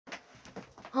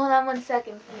Hold on 1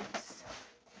 second, please.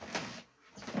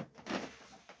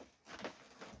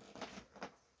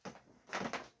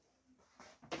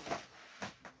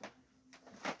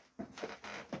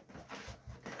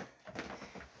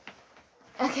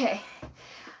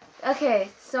 Okay,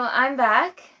 so I'm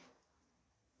back.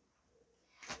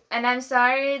 And I'm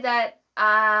sorry that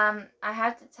I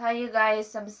have to tell you guys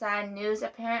some sad news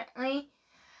apparently.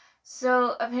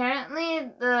 So apparently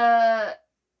the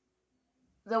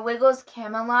Wiggles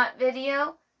Camelot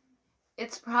video,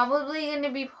 it's probably going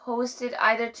to be posted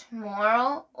either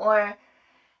tomorrow, or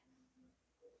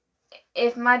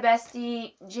if my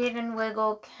bestie Jaden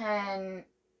Wiggle can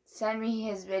send me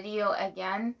his video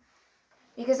again,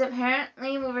 because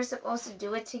apparently we were supposed to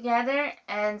do it together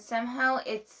and somehow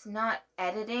it's not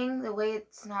editing the way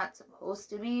it's not supposed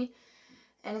to be,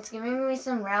 and it's giving me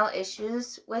some real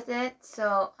issues with it.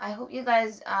 So I hope you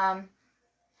guys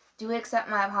do accept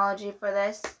my apology for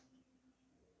this.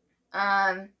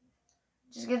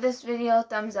 Just give this video a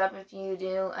thumbs up if you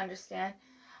do understand.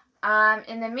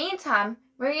 In the meantime,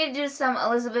 we're going to do some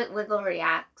Elizabeth Wiggle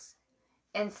reacts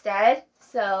instead.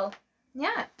 So,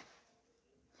 yeah.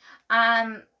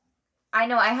 I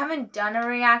know I haven't done a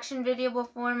reaction video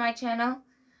before on my channel,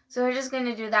 so we're just going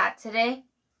to do that today.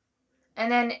 And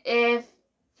then if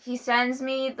he sends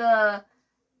me the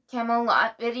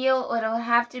Camelot video, it'll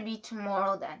have to be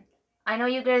tomorrow then. I know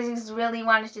you guys really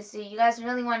wanted to see. You guys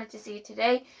really wanted to see it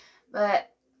today,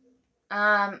 but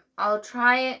I'll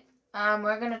try it.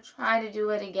 We're going to try to do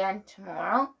it again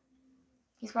tomorrow.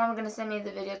 He's probably going to send me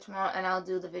the video tomorrow, and I'll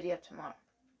do the video tomorrow.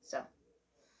 So,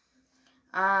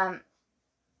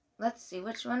 let's see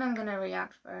which one I'm going to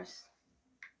react first.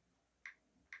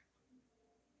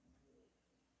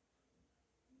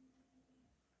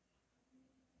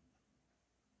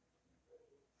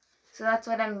 So that's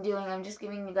what I'm doing. I'm just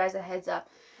giving you guys a heads up.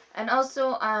 And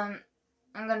also, I'm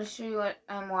going to show you what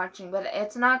I'm watching. But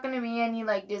it's not going to be any,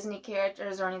 like, Disney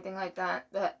characters or anything like that.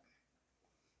 But,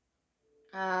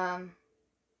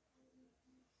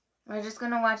 we're just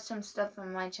going to watch some stuff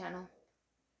from my channel.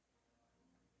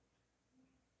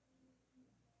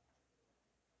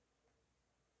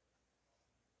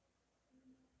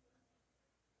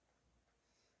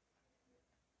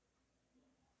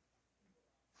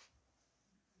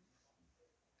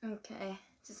 Okay,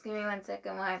 just give me 1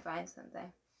 second while I find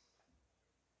something.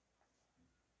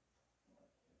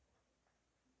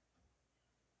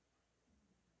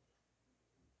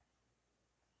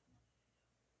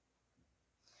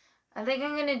 I think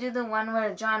I'm gonna do the one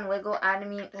where John Wiggle added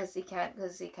me Pussycat,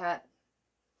 Pussycat.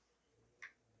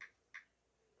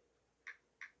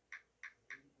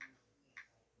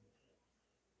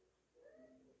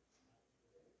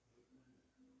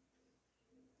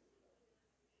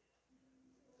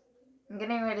 I'm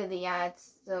getting rid of the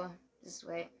ads, so just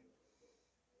wait.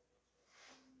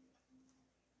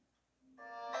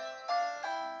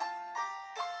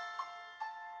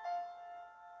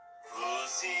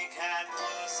 Pussycat,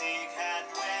 Pussycat,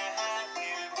 where have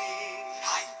you been?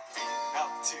 I've been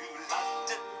up to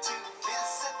London to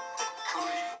visit the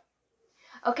Queen.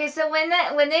 Okay, so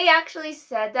when they actually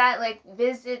said that, like,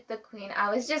 visit the Queen, I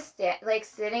was just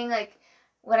sitting like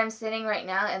what I'm sitting right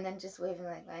now, and then just waving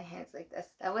like my hands like this.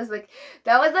 That was the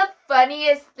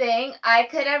funniest thing I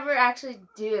could ever actually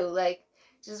do, like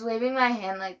just waving my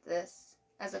hand like this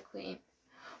as a queen.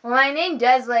 Well, my name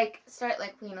does like start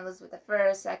like Queen Elizabeth I,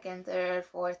 2nd, 3rd,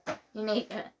 4th. You name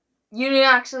it. You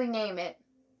actually name it.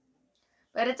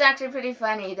 But it's actually pretty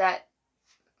funny that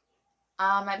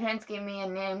my parents gave me a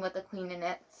name with a queen in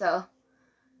it. So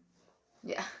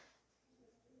yeah.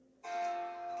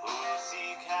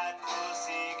 Pussycat,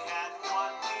 Pussycat,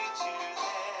 what did you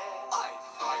there? I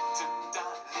frightened a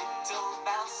little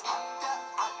mouse under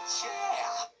a chair.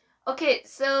 Okay,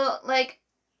 so like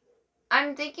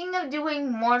I'm thinking of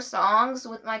doing more songs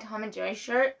with my Tom and Jerry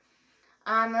shirt.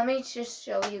 Let me just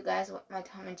show you guys what my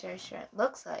Tom and Jerry shirt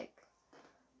looks like.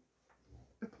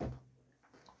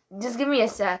 Just give me a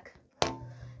sec. If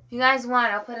you guys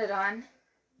want, I'll put it on.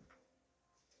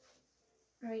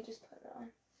 Let me just put it on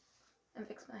and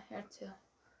fix my hair too.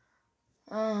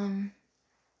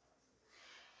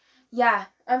 Yeah,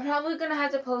 I'm probably gonna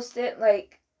have to post it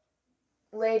like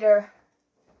later,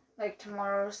 like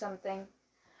tomorrow or something.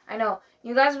 I know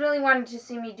you guys really wanted to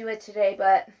see me do it today,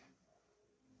 but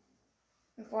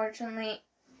unfortunately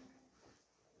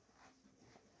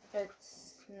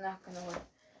it's not gonna work.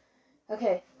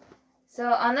 Okay,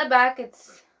 so on the back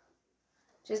it's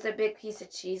just a big piece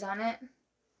of cheese on it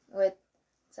with,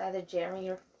 it's either Jerry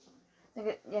or,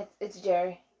 yeah, it's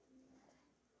Jerry.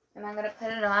 And I'm gonna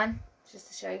put it on just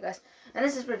to show you guys. And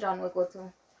this is for John Wiggle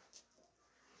too.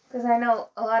 Because I know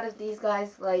a lot of these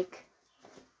guys like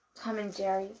Tom and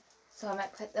Jerry, so I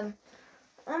might put them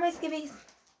on my skivvies.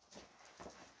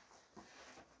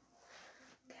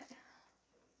 Okay.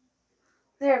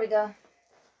 There we go.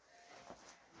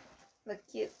 Look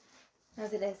cute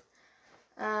as it is.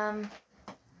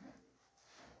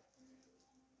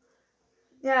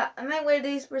 Yeah, I might wear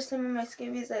these for some of my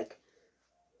skivvies, like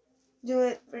do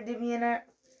it for DeviantArt.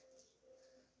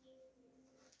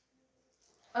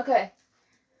 Okay,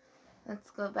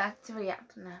 let's go back to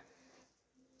React now.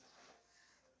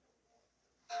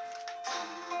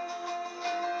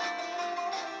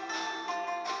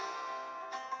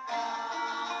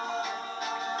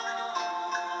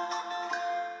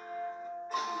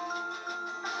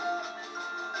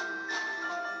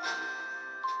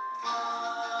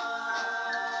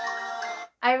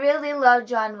 I really love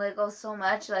John Wiggles so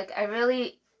much. Like, I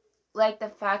really like the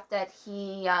fact that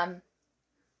he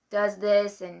does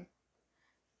this and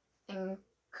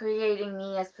creating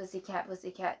me as Pussycat.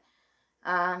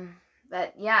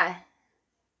 But yeah,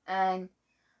 and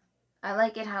I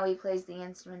like it how he plays the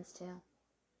instruments too.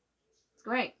 It's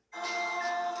great.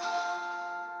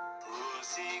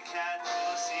 Pussycat,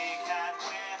 pussycat,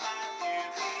 where have you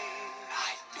been?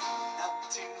 I've been up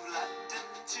to London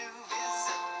to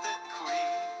visit the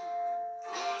Queen.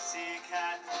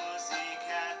 Pussycat,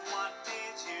 pussycat, what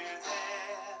did you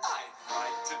there? I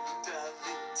frightened a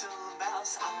little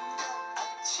mouse under a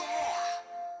chair.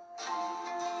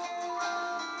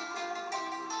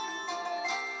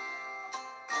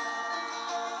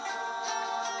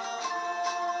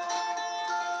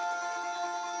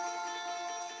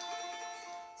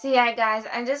 So yeah, guys,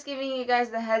 I'm just giving you guys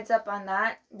the heads up on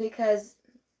that because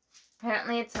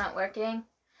apparently it's not working.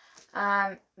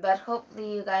 But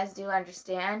hopefully you guys do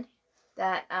understand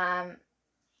that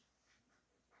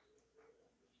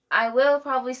I will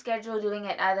probably schedule doing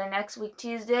it either next week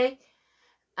Tuesday,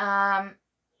 or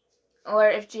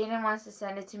if Jaden wants to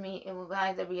send it to me, it will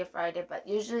either be a Friday. But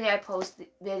usually I post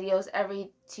videos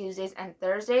every Tuesdays and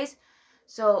Thursdays,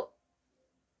 so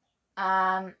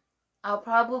I'll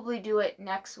probably do it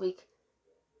next week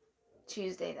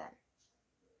Tuesday then.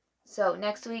 So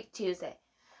next week Tuesday.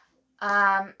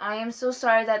 I am so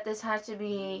sorry that this had to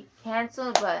be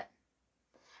canceled,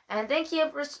 and thank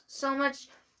you so much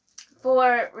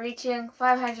for reaching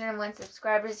 501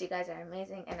 subscribers. You guys are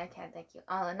amazing, and I can't thank you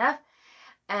all enough.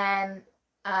 And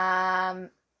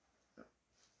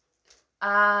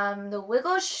the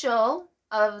Wiggles show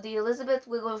of the Elizabeth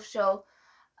Wiggles show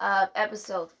of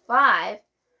episode 5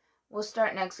 will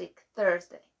start next week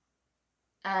Thursday,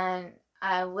 and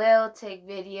I will take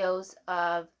videos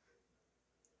of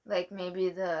like maybe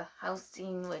the house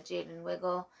scene with Jaden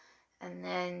Wiggle, and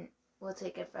then we'll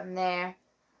take it from there.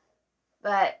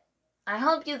 But I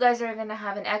hope you guys are gonna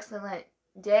have an excellent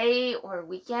day or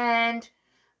weekend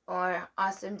or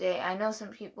awesome day. I know some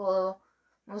people,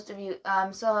 most of you,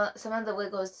 so some of the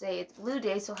Wiggles say it's Blue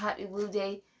Day, so happy Blue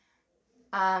Day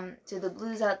to the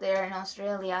Blues out there in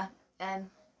Australia. And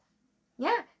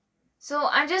yeah, so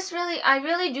I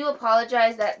really do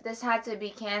apologize that this had to be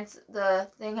canceled.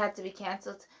 The thing had to be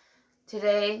canceled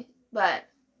today, but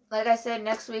like I said,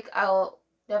 next week I'll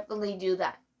definitely do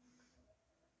that.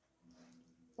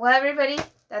 Well, everybody,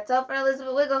 that's all for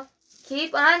Elizabeth Wiggle.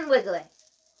 Keep on wiggling.